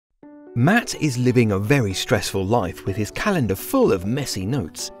Matt is living a very stressful life with his calendar full of messy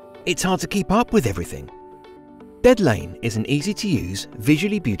notes. It's hard to keep up with everything. Deadlain is an easy-to-use,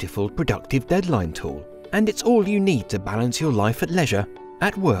 visually beautiful, productive deadline tool, and it's all you need to balance your life at leisure,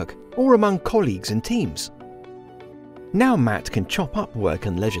 at work, or among colleagues and teams. Now Matt can chop up work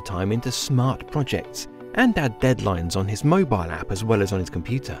and leisure time into smart projects and add deadlines on his mobile app as well as on his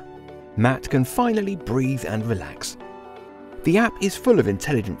computer. Matt can finally breathe and relax. The app is full of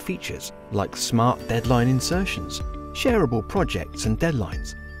intelligent features like smart deadline insertions, shareable projects and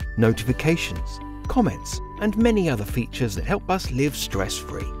deadlines, notifications, comments, and many other features that help us live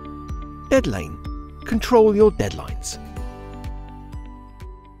stress-free. Deadlain. Control your deadlines.